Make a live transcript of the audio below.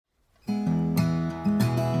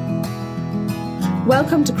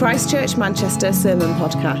Welcome to Christchurch Manchester Sermon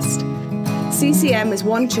Podcast. CCM is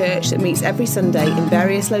one church that meets every Sunday in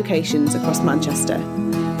various locations across Manchester.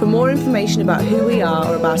 For more information about who we are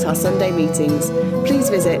or about our Sunday meetings, please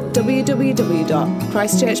visit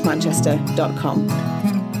www.christchurchmanchester.com.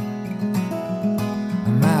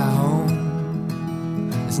 My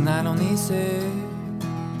home is not on this earth,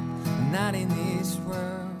 not in this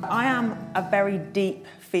world. I am a very deep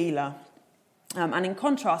feeler. And in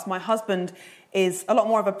contrast, my husband is a lot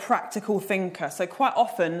more of a practical thinker. So quite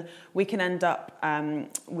often we can end up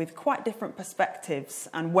with quite different perspectives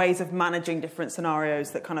and ways of managing different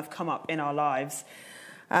scenarios that kind of come up in our lives.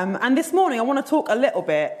 And this morning I want to talk a little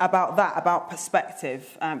bit about that, about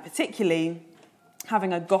perspective, particularly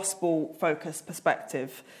having a gospel-focused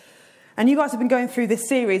perspective. And you guys have been going through this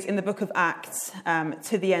series in the book of Acts,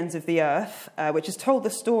 To the Ends of the Earth, which has told the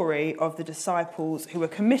story of the disciples who were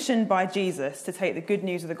commissioned by Jesus to take the good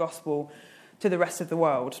news of the gospel to the rest of the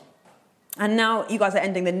world. And now you guys are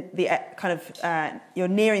ending you're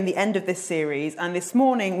nearing the end of this series. And this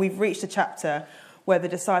morning we've reached a chapter where the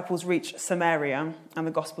disciples reach Samaria and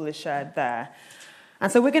the gospel is shared there.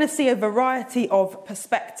 And so we're going to see a variety of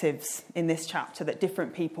perspectives in this chapter that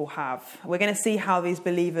different people have. We're going to see how these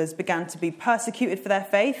believers began to be persecuted for their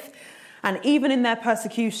faith. And even in their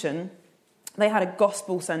persecution, they had a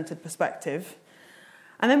gospel-centered perspective.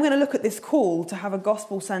 And then we're going to look at this call to have a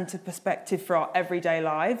gospel-centered perspective for our everyday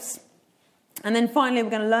lives. And then finally,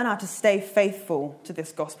 we're going to learn how to stay faithful to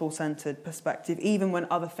this gospel-centered perspective, even when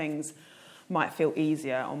other things might feel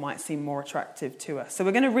easier or might seem more attractive to us. So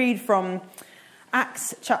we're going to read from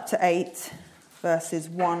Acts chapter 8, verses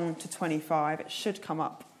 1 to 25. It should come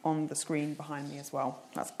up on the screen behind me as well.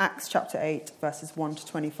 That's Acts chapter 8, verses 1 to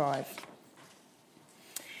 25.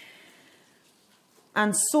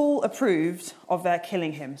 And Saul approved of their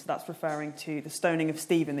killing him. So that's referring to the stoning of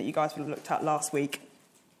Stephen that you guys would have looked at last week.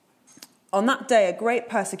 On that day, a great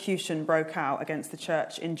persecution broke out against the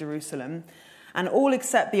church in Jerusalem, and all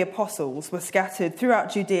except the apostles were scattered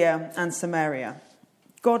throughout Judea and Samaria.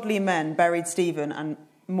 Godly men buried Stephen and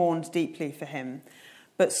mourned deeply for him.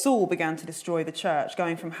 But Saul began to destroy the church.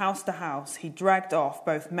 Going from house to house, he dragged off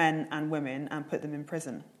both men and women and put them in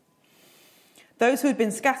prison. Those who had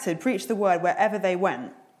been scattered preached the word wherever they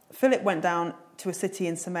went. Philip went down to a city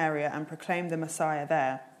in Samaria and proclaimed the Messiah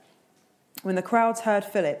there. When the crowds heard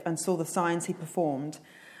Philip and saw the signs he performed,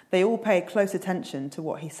 they all paid close attention to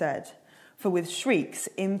what he said. For with shrieks,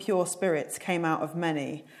 impure spirits came out of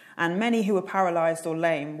many, and many who were paralyzed or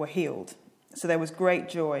lame were healed. So there was great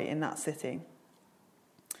joy in that city.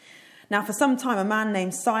 Now for some time a man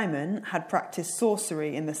named Simon had practiced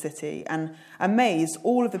sorcery in the city and amazed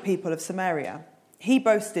all of the people of Samaria. He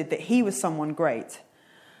boasted that he was someone great.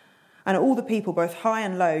 And all the people, both high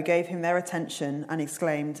and low, gave him their attention and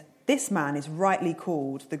exclaimed, "This man is rightly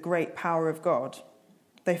called the great power of God."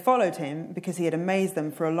 They followed him because he had amazed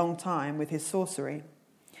them for a long time with his sorcery.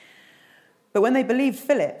 But when they believed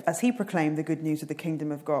Philip, as he proclaimed the good news of the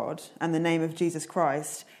kingdom of God and the name of Jesus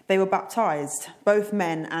Christ, they were baptized, both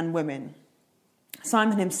men and women.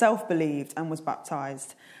 Simon himself believed and was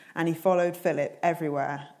baptized, and he followed Philip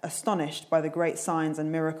everywhere, astonished by the great signs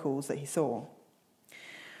and miracles that he saw.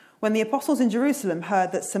 When the apostles in Jerusalem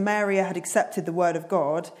heard that Samaria had accepted the word of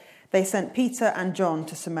God, they sent Peter and John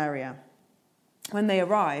to Samaria. When they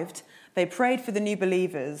arrived, they prayed for the new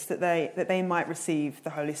believers that they might receive the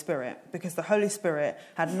Holy Spirit, because the Holy Spirit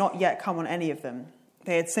had not yet come on any of them.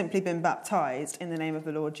 They had simply been baptized in the name of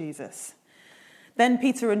the Lord Jesus. Then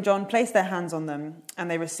Peter and John placed their hands on them,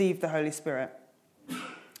 and they received the Holy Spirit.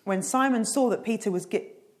 When Simon saw that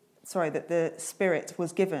that the Spirit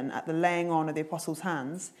was given at the laying on of the apostles'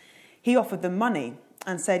 hands, he offered them money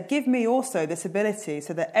and said, "Give me also this ability,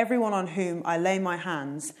 so that everyone on whom I lay my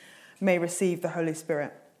hands may receive the Holy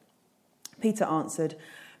Spirit." Peter answered,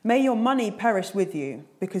 "May your money perish with you,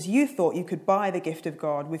 because you thought you could buy the gift of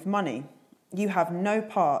God with money. You have no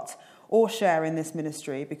part or share in this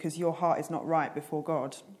ministry, because your heart is not right before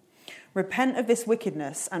God. Repent of this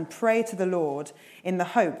wickedness and pray to the Lord in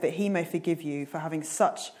the hope that he may forgive you for having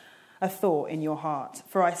such a thought in your heart.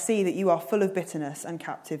 For I see that you are full of bitterness and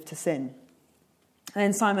captive to sin." And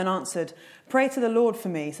then Simon answered, "Pray to the Lord for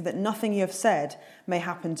me, so that nothing you have said may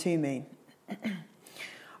happen to me."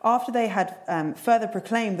 After they had further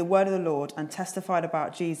proclaimed the word of the Lord and testified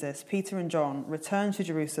about Jesus, Peter and John returned to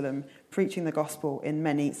Jerusalem, preaching the gospel in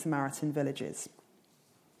many Samaritan villages.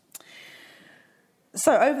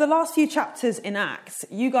 So over the last few chapters in Acts,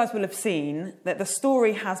 you guys will have seen that the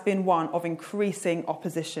story has been one of increasing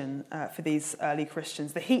opposition for these early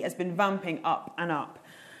Christians. The heat has been vamping up and up.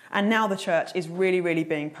 And now the church is really, really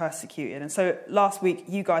being persecuted. And so last week,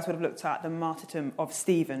 you guys would have looked at the martyrdom of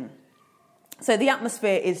Stephen. So the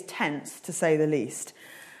atmosphere is tense, to say the least.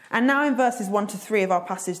 And now in verses 1 to 3 of our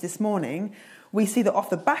passage this morning, we see that off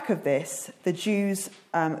the back of this, the Jews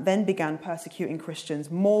then began persecuting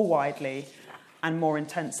Christians more widely and more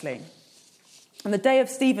intensely. And the day of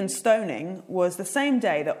Stephen's stoning was the same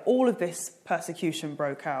day that all of this persecution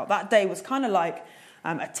broke out. That day was kind of like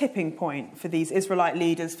a tipping point for these Israelite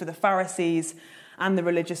leaders, for the Pharisees and the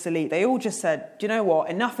religious elite. They all just said, do you know what?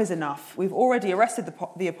 Enough is enough. We've already arrested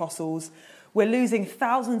the apostles. We're losing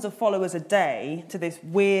thousands of followers a day to this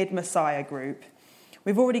weird Messiah group.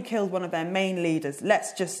 We've already killed one of their main leaders.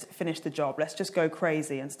 Let's just finish the job. Let's just go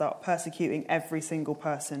crazy and start persecuting every single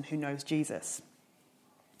person who knows Jesus.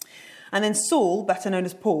 And then Saul, better known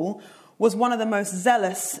as Paul, was one of the most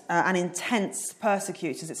zealous and intense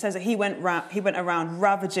persecutors. It says that he went around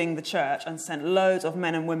ravaging the church and sent loads of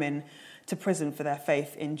men and women to prison for their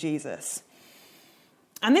faith in Jesus.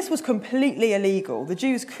 And this was completely illegal. The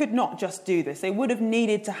Jews could not just do this. They would have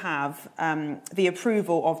needed to have the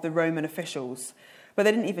approval of the Roman officials. But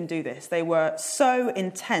they didn't even do this. They were so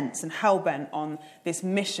intense and hell-bent on this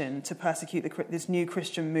mission to persecute this new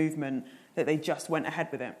Christian movement that they just went ahead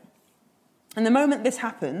with it. And the moment this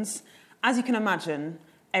happens, as you can imagine,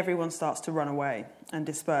 everyone starts to run away and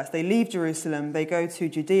disperse. They leave Jerusalem, they go to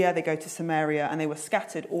Judea, they go to Samaria, and they were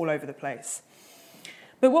scattered all over the place.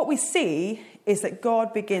 But what we see is that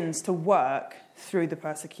God begins to work through the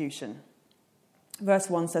persecution. Verse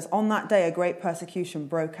 1 says, "On that day a great persecution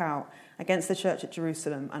broke out against the church at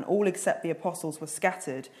Jerusalem, and all except the apostles were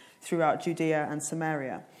scattered throughout Judea and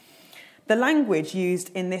Samaria." The language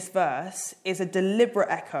used in this verse is a deliberate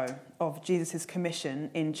echo of Jesus'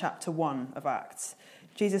 commission in chapter 1 of Acts.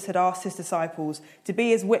 Jesus had asked his disciples to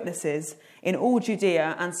be his witnesses in all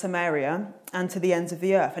Judea and Samaria and to the ends of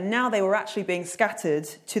the earth. And now they were actually being scattered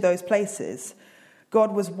to those places.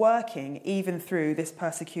 God was working even through this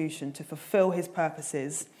persecution to fulfill his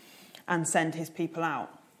purposes and send his people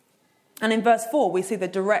out. And in verse 4, we see the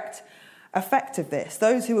direct effect of this.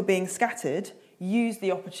 Those who were being scattered used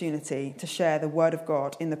the opportunity to share the word of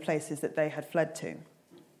God in the places that they had fled to.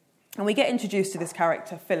 And we get introduced to this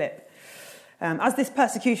character, Philip. As this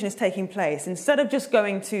persecution is taking place, instead of just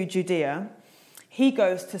going to Judea, he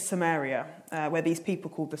goes to Samaria, where these people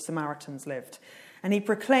called the Samaritans lived. And he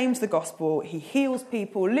proclaims the gospel, he heals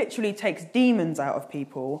people, literally takes demons out of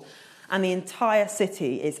people, and the entire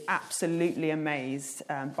city is absolutely amazed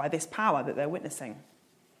by this power that they're witnessing.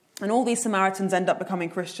 And all these Samaritans end up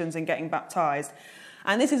becoming Christians and getting baptized.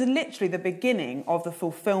 And this is literally the beginning of the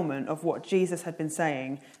fulfillment of what Jesus had been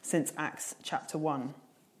saying since Acts chapter 1.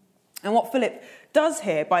 And what Philip does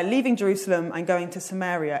here by leaving Jerusalem and going to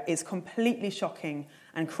Samaria is completely shocking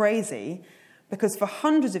and crazy, because for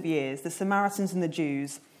hundreds of years, the Samaritans and the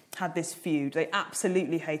Jews had this feud. They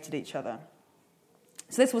absolutely hated each other.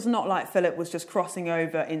 So this was not like Philip was just crossing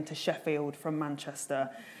over into Sheffield from Manchester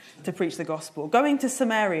to preach the gospel. Going to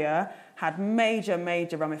Samaria had major,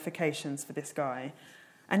 major ramifications for this guy.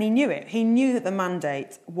 And he knew it. He knew that the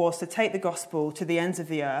mandate was to take the gospel to the ends of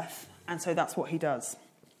the earth. And so that's what he does.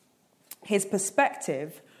 His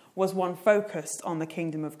perspective was one focused on the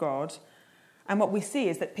kingdom of God. And what we see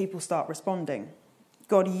is that people start responding.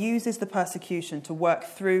 God uses the persecution to work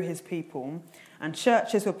through his people, and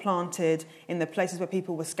churches were planted in the places where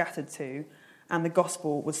people were scattered to, and the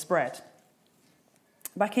gospel was spread.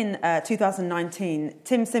 Back in 2019,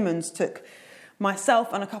 Tim Simmons took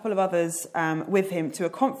myself and a couple of others with him to a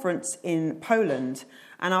conference in Poland,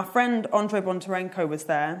 and our friend Andrzej Bondarenko was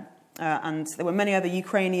there, and there were many other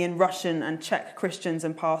Ukrainian, Russian and Czech Christians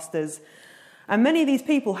and pastors. And many of these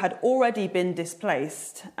people had already been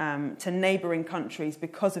displaced to neighbouring countries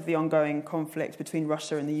because of the ongoing conflict between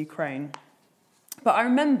Russia and the Ukraine. But I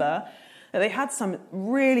remember that they had some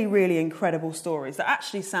really, really incredible stories that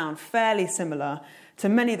actually sound fairly similar to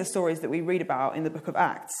many of the stories that we read about in the book of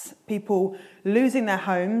Acts. People losing their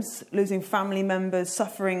homes, losing family members,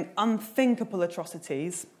 suffering unthinkable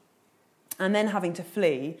atrocities, and then having to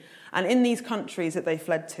flee. And in these countries that they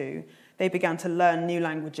fled to, they began to learn new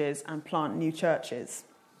languages and plant new churches.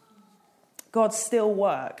 God still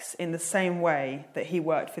works in the same way that he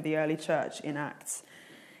worked for the early church in Acts.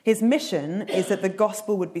 His mission is that the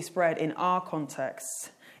gospel would be spread in our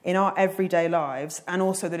contexts, in our everyday lives, and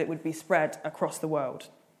also that it would be spread across the world.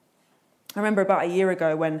 I remember about a year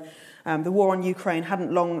ago when the war on Ukraine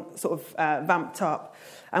hadn't long sort of vamped up,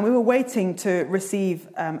 and we were waiting to receive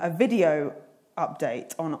a video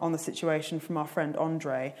update on the situation from our friend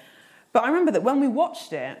Andre. But I remember that when we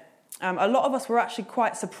watched it, a lot of us were actually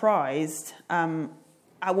quite surprised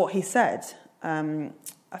at what he said.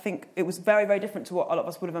 I think it was very, very different to what a lot of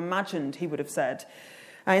us would have imagined he would have said.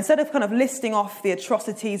 Instead of kind of listing off the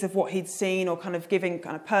atrocities of what he'd seen or kind of giving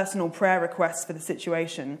kind of personal prayer requests for the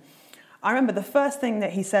situation, I remember the first thing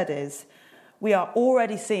that he said is, "We are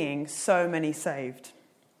already seeing so many saved."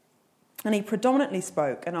 And he predominantly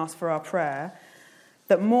spoke and asked for our prayer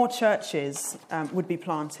that more churches would be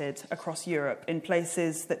planted across Europe in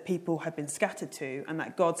places that people had been scattered to, and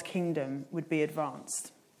that God's kingdom would be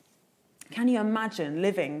advanced. Can you imagine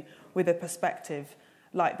living with a perspective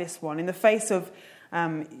like this one, in the face of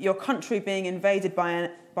your country being invaded by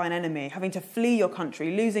an enemy, having to flee your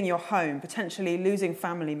country, losing your home, potentially losing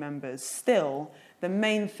family members? Still, the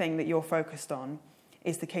main thing that you're focused on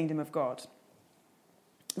is the kingdom of God.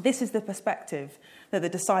 This is the perspective that the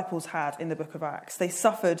disciples had in the book of Acts. They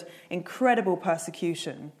suffered incredible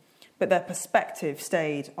persecution, but their perspective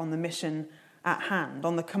stayed on the mission at hand,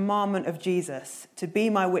 on the commandment of Jesus to be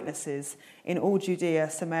my witnesses in all Judea,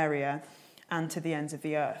 Samaria, and to the ends of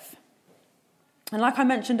the earth. And like I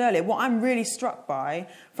mentioned earlier, what I'm really struck by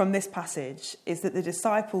from this passage is that the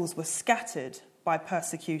disciples were scattered by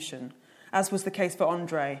persecution, as was the case for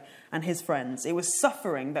Andre and his friends. It was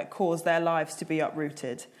suffering that caused their lives to be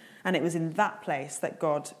uprooted, and it was in that place that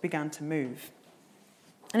God began to move.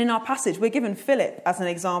 And in our passage, we're given Philip as an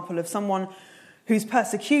example of someone whose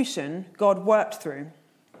persecution God worked through.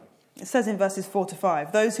 It says in verses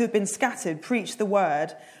 4-5, "Those who had been scattered preached the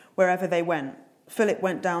word wherever they went. Philip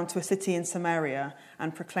went down to a city in Samaria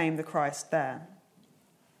and proclaimed the Christ there."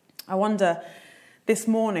 I wonder this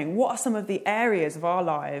morning, what are some of the areas of our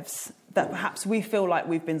lives that perhaps we feel like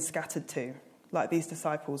we've been scattered to, like these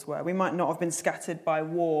disciples were? We might not have been scattered by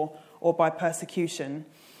war or by persecution.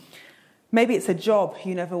 Maybe it's a job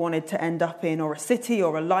you never wanted to end up in, or a city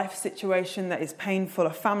or a life situation that is painful,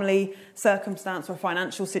 a family circumstance or a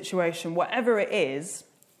financial situation. Whatever it is,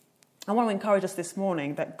 I want to encourage us this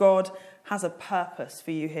morning that God has a purpose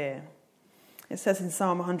for you here. It says in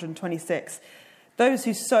Psalm 126, "Those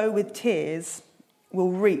who sow with tears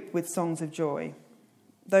will reap with songs of joy.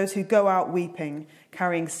 Those who go out weeping,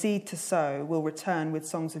 carrying seed to sow, will return with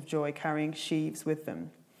songs of joy, carrying sheaves with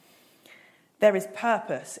them." There is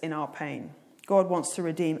purpose in our pain. God wants to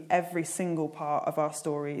redeem every single part of our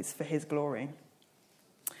stories for his glory.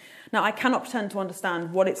 Now, I cannot pretend to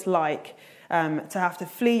understand what it's like to have to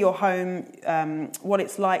flee your home, what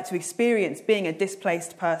it's like to experience being a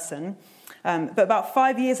displaced person. But about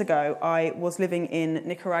 5 years ago, I was living in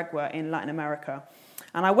Nicaragua in Latin America.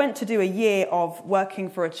 And I went to do a year of working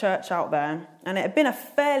for a church out there. And it had been a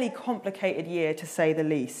fairly complicated year, to say the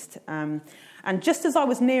least. And just as I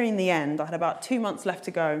was nearing the end, I had about 2 months left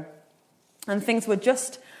to go. And things were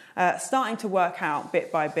just starting to work out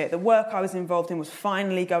bit by bit. The work I was involved in was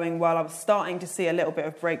finally going well. I was starting to see a little bit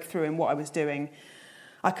of breakthrough in what I was doing.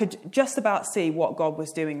 I could just about see what God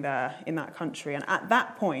was doing there in that country. And at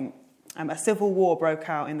that point, a civil war broke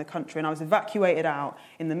out in the country, and I was evacuated out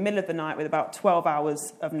in the middle of the night with about 12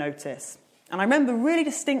 hours of notice. And I remember really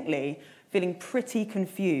distinctly feeling pretty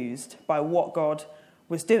confused by what God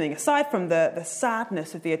was doing. Aside from the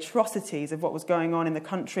sadness of the atrocities of what was going on in the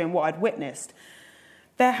country and what I'd witnessed,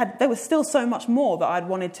 there was still so much more that I'd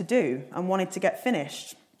wanted to do and wanted to get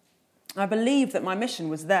finished. I believed that my mission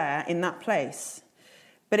was there in that place.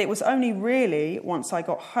 But it was only really once I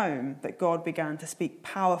got home that God began to speak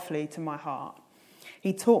powerfully to my heart.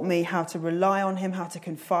 He taught me how to rely on him, how to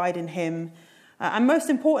confide in him. And most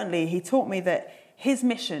importantly, he taught me that his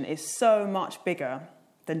mission is so much bigger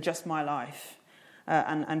than just my life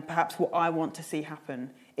and perhaps what I want to see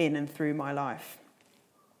happen in and through my life.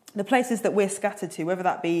 The places that we're scattered to, whether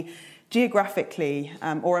that be geographically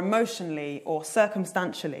or emotionally or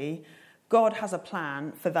circumstantially, God has a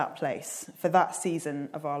plan for that place, for that season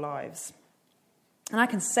of our lives. And I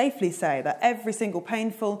can safely say that every single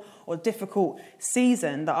painful or difficult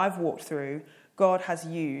season that I've walked through, God has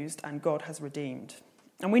used and God has redeemed.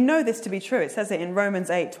 And we know this to be true. It says it in Romans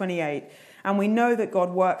 8:28. "And we know that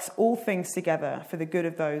God works all things together for the good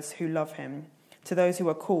of those who love him, to those who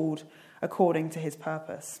are called according to his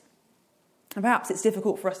purpose." And perhaps it's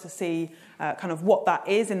difficult for us to see kind of what that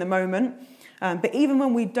is in the moment. But even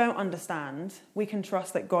when we don't understand, we can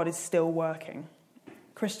trust that God is still working.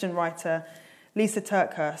 Christian writer Lisa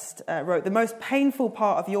Turkhurst wrote, "The most painful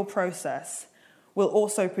part of your process will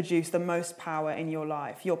also produce the most power in your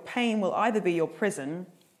life. Your pain will either be your prison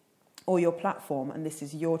or your platform, and this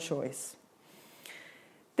is your choice."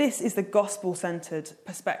 This is the gospel-centered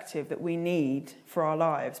perspective that we need for our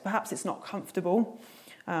lives. Perhaps it's not comfortable,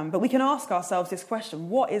 but we can ask ourselves this question: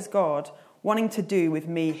 what is God wanting to do with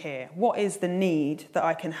me here? What is the need that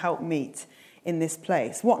I can help meet in this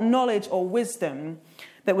place? What knowledge or wisdom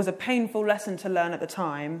that was a painful lesson to learn at the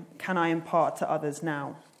time can I impart to others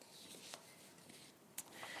now?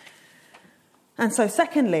 And so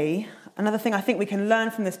secondly, another thing I think we can learn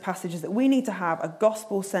from this passage is that we need to have a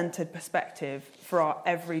gospel-centred perspective for our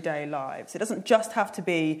everyday lives. It doesn't just have to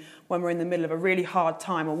be when we're in the middle of a really hard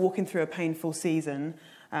time or walking through a painful season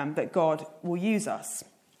that God will use us.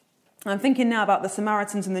 I'm thinking now about the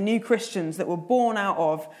Samaritans and the new Christians that were born out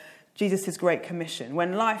of Jesus' Great Commission.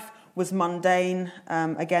 When life was mundane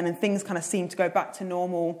again and things kind of seemed to go back to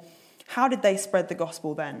normal, how did they spread the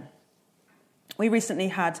gospel then? We recently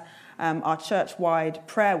had our church-wide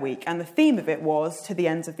prayer week, and the theme of it was to the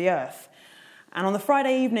ends of the earth. And on the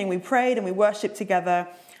Friday evening, we prayed and we worshipped together,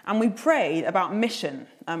 and we prayed about mission.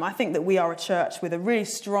 I think that we are a church with a really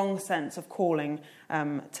strong sense of calling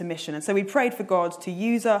to mission. And so we prayed for God to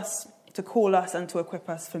use us, to call us, and to equip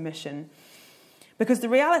us for mission. Because the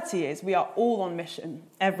reality is we are all on mission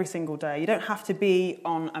every single day. You don't have to be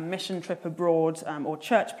on a mission trip abroad or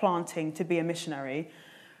church planting to be a missionary.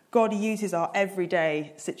 God uses our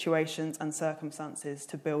everyday situations and circumstances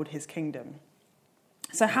to build his kingdom.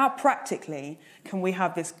 So how practically can we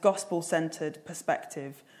have this gospel-centred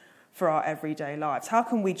perspective for our everyday lives? How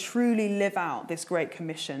can we truly live out this great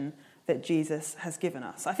commission that Jesus has given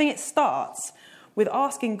us? I think it starts with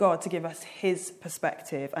asking God to give us his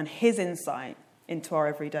perspective and his insight into our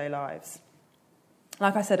everyday lives.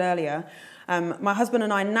 Like I said earlier, my husband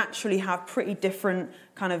and I naturally have pretty different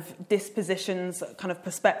kind of dispositions, kind of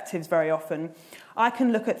perspectives very often. I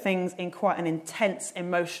can look at things in quite an intense,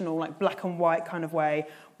 emotional, like black and white kind of way,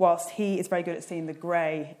 whilst he is very good at seeing the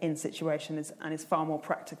grey in situations and is far more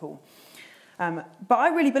practical. But I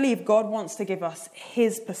really believe God wants to give us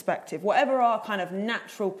his perspective. Whatever our kind of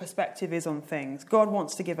natural perspective is on things, God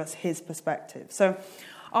wants to give us his perspective. So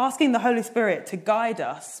asking the Holy Spirit to guide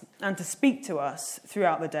us and to speak to us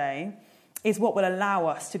throughout the day is what will allow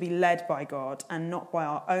us to be led by God and not by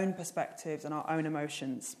our own perspectives and our own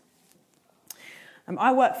emotions.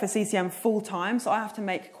 I work for CCM full-time, so I have to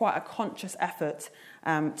make quite a conscious effort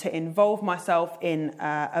to involve myself in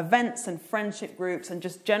events and friendship groups and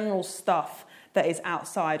just general stuff that is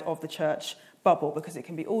outside of the church bubble, because it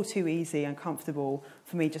can be all too easy and comfortable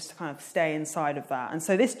for me just to kind of stay inside of that. And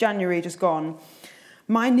so this January just gone,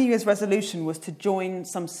 my New Year's resolution was to join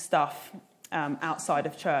some stuff outside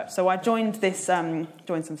of church. So I joined some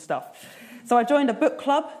stuff. So I joined a book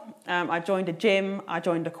club, I joined a gym, I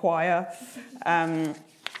joined a choir, and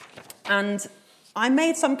I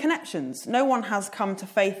made some connections. No one has come to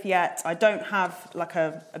faith yet. I don't have like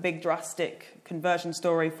a big drastic conversion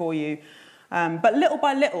story for you. But little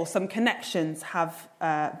by little, some connections have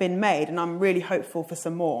been made, and I'm really hopeful for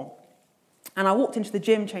some more. And I walked into the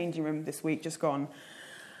gym changing room this week, just gone.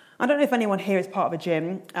 I don't know if anyone here is part of a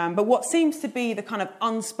gym, but what seems to be the kind of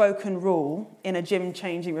unspoken rule in a gym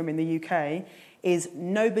changing room in the UK is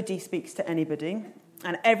nobody speaks to anybody,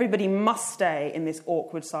 and everybody must stay in this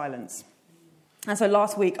awkward silence. And so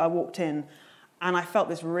last week I walked in, and I felt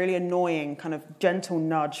this really annoying kind of gentle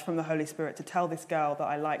nudge from the Holy Spirit to tell this girl that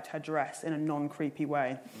I liked her dress in a non-creepy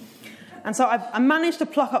way. And so I managed to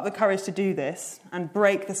pluck up the courage to do this and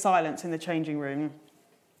break the silence in the changing room.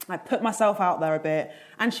 I put myself out there a bit,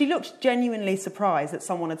 and she looked genuinely surprised that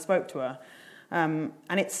someone had spoke to her. And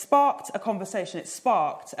it sparked a conversation, it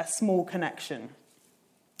sparked a small connection.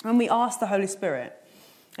 When we asked the Holy Spirit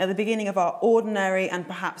at the beginning of our ordinary and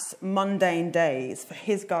perhaps mundane days for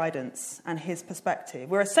his guidance and his perspective,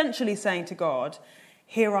 we're essentially saying to God,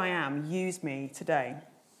 here I am, use me today.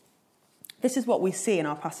 This is what we see in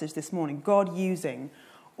our passage this morning, God using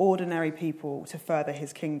ordinary people to further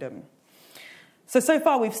his kingdom. So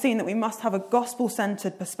far we've seen that we must have a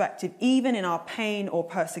gospel-centred perspective even in our pain or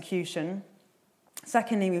persecution.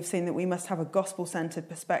 Secondly, we've seen that we must have a gospel-centred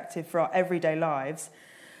perspective for our everyday lives.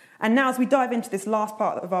 And now as we dive into this last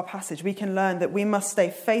part of our passage, we can learn that we must stay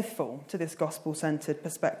faithful to this gospel-centred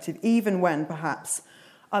perspective even when perhaps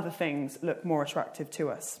other things look more attractive to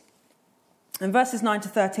us. And verses 9 to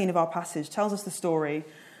 13 of our passage tells us the story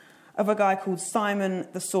of a guy called Simon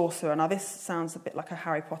the Sorcerer. Now, this sounds a bit like a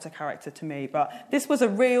Harry Potter character to me, but this was a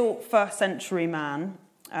real first century man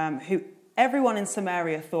who everyone in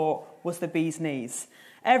Samaria thought was the bee's knees.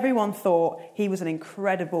 Everyone thought he was an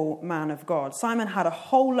incredible man of God. Simon had a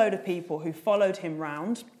whole load of people who followed him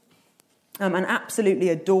round and absolutely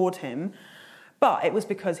adored him, but it was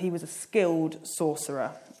because he was a skilled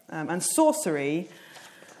sorcerer. And sorcery,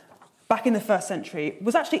 back in the first century,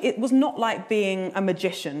 it was not like being a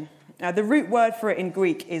magician. The root word for it in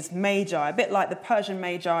Greek is magi, a bit like the Persian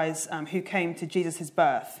magi's who came to Jesus'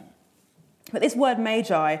 birth. But this word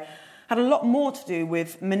magi had a lot more to do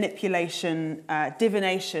with manipulation,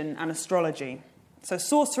 divination, and astrology. So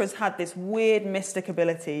sorcerers had this weird mystic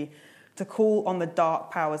ability to call on the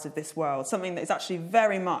dark powers of this world, something that is actually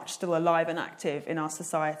very much still alive and active in our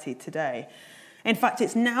society today. In fact,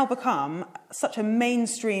 it's now become such a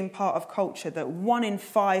mainstream part of culture that 1 in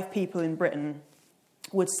 5 people in Britain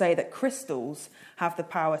would say that crystals have the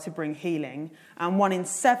power to bring healing, and 1 in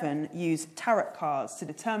 7 use tarot cards to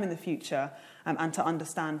determine the future and to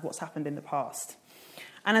understand what's happened in the past.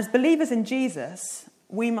 And as believers in Jesus,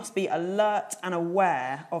 we must be alert and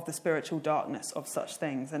aware of the spiritual darkness of such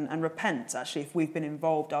things and repent, actually, if we've been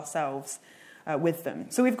involved ourselves with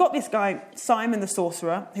them. So we've got this guy, Simon the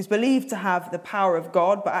sorcerer, who's believed to have the power of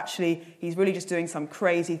God, but actually he's really just doing some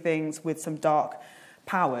crazy things with some dark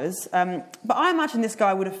powers. But I imagine this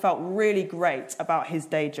guy would have felt really great about his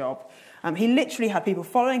day job. He literally had people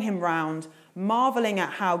following him round, marvelling at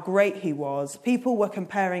how great he was. People were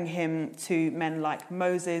comparing him to men like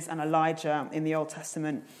Moses and Elijah in the Old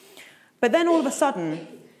Testament. But then all of a sudden,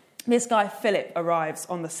 this guy Philip arrives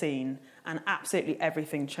on the scene and absolutely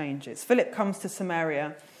everything changes. Philip comes to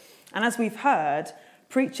Samaria and, as we've heard,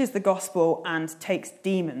 preaches the gospel and takes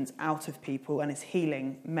demons out of people and is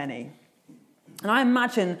healing many. And I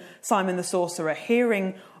imagine Simon the sorcerer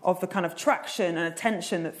hearing of the kind of traction and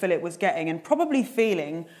attention that Philip was getting and probably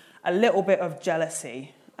feeling a little bit of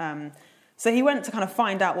jealousy. So he went to kind of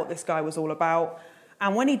find out what this guy was all about.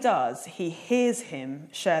 And when he does, he hears him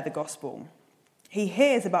share the gospel. He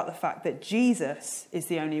hears about the fact that Jesus is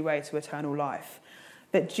the only way to eternal life,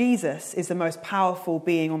 that Jesus is the most powerful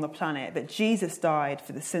being on the planet, that Jesus died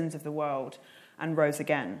for the sins of the world and rose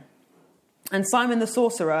again. And Simon the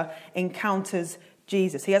sorcerer encounters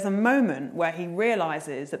Jesus. He has a moment where he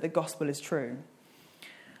realizes that the gospel is true.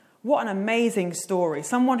 What an amazing story.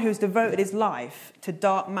 Someone who's devoted his life to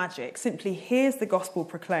dark magic simply hears the gospel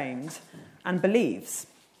proclaimed and believes.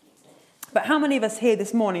 But how many of us here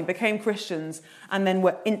this morning became Christians and then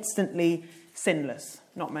were instantly sinless?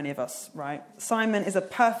 Not many of us, right? Simon is a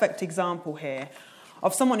perfect example here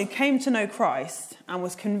of someone who came to know Christ and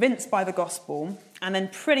was convinced by the gospel and then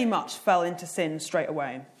pretty much fell into sin straight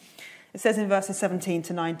away. It says in verses 17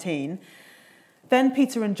 to 19, "Then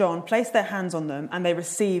Peter and John placed their hands on them and they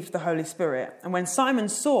received the Holy Spirit. And when Simon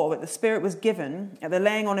saw that the Spirit was given at the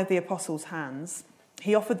laying on of the apostles' hands,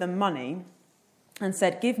 he offered them money and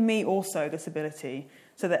said, 'Give me also this ability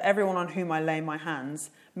so that everyone on whom I lay my hands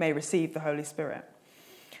may receive the Holy Spirit.'"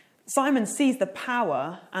 Simon sees the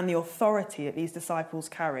power and the authority that these disciples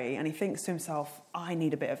carry, and he thinks to himself, I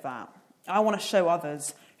need a bit of that. I want to show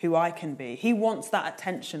others who I can be. He wants that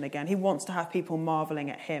attention again. He wants to have people marvelling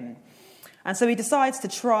at him. And so he decides to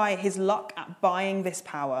try his luck at buying this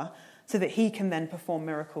power so that he can then perform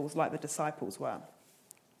miracles like the disciples were.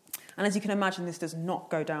 And as you can imagine, this does not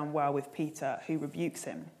go down well with Peter, who rebukes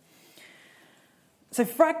him. So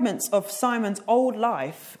fragments of Simon's old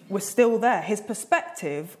life were still there. His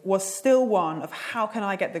perspective was still one of how can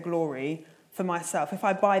I get the glory for myself? If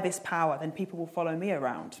I buy this power, then people will follow me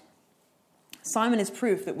around. Simon is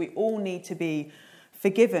proof that we all need to be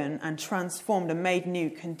forgiven and transformed and made new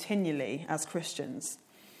continually as Christians.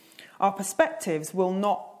 Our perspectives will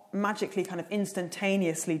not magically kind of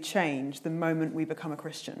instantaneously change the moment we become a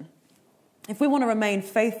Christian. If we want to remain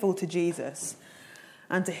faithful to Jesus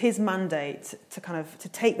and to his mandate to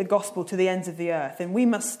take the gospel to the ends of the earth, then we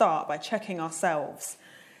must start by checking ourselves,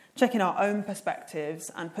 checking our own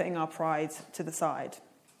perspectives and putting our pride to the side.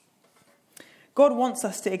 God wants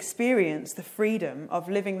us to experience the freedom of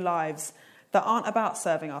living lives that aren't about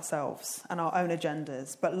serving ourselves and our own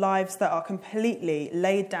agendas, but lives that are completely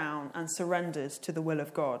laid down and surrendered to the will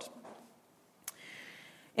of God.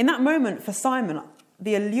 In that moment for Simon,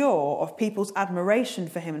 the allure of people's admiration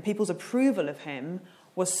for him and people's approval of him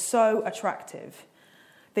was so attractive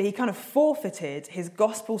that he kind of forfeited his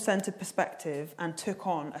gospel-centered perspective and took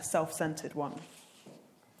on a self-centered one.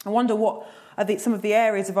 I wonder what are some of the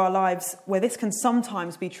areas of our lives where this can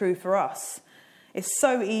sometimes be true for us. It's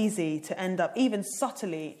so easy to end up even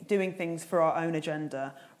subtly doing things for our own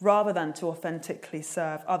agenda rather than to authentically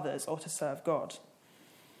serve others or to serve God.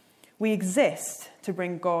 We exist to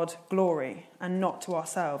bring God glory and not to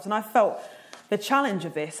ourselves. And I felt the challenge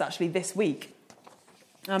of this actually this week.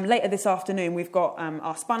 Later this afternoon, we've got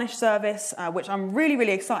our Spanish service, which I'm really,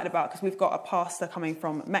 really excited about because we've got a pastor coming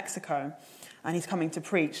from Mexico and he's coming to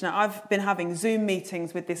preach. Now, I've been having Zoom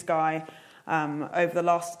meetings with this guy over the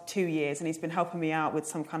last 2 years, and he's been helping me out with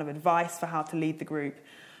some kind of advice for how to lead the group.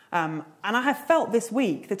 And I have felt this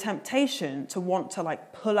week the temptation to want to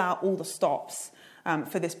pull out all the stops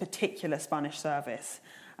for this particular Spanish service.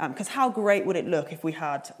 Because how great would it look if we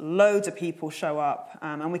had loads of people show up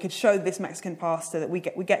and we could show this Mexican pastor that we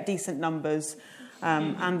get decent numbers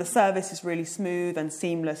And the service is really smooth and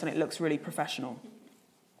seamless, and it looks really professional.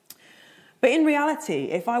 But in reality,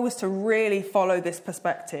 if I was to really follow this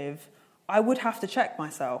perspective, I would have to check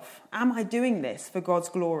myself. Am I doing this for God's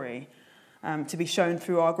glory to be shown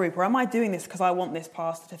through our group? Or am I doing this because I want this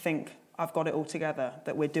pastor to think I've got it all together,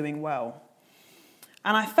 that we're doing well?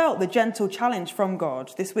 And I felt the gentle challenge from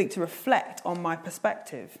God this week to reflect on my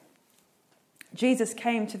perspective. Jesus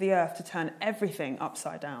came to the earth to turn everything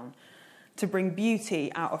upside down, to bring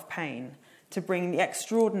beauty out of pain, to bring the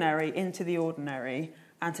extraordinary into the ordinary,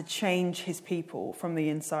 and to change his people from the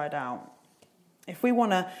inside out. If we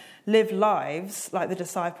want to live lives like the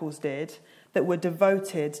disciples did, that were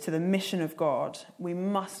devoted to the mission of God, we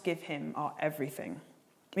must give him our everything.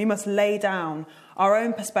 We must lay down our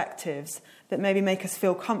own perspectives that maybe make us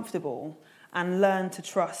feel comfortable and learn to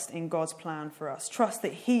trust in God's plan for us. Trust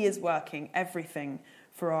that he is working everything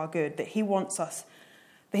for our good, that he wants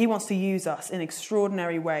to use us in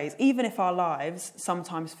extraordinary ways, even if our lives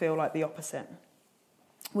sometimes feel like the opposite.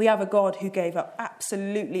 We have a God who gave up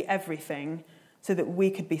absolutely everything so that we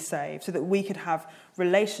could be saved, so that we could have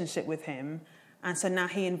relationship with him. And so now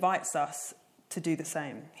he invites us to do the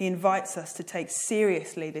same. He invites us to take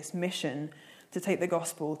seriously this mission to take the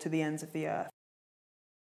gospel to the ends of the earth.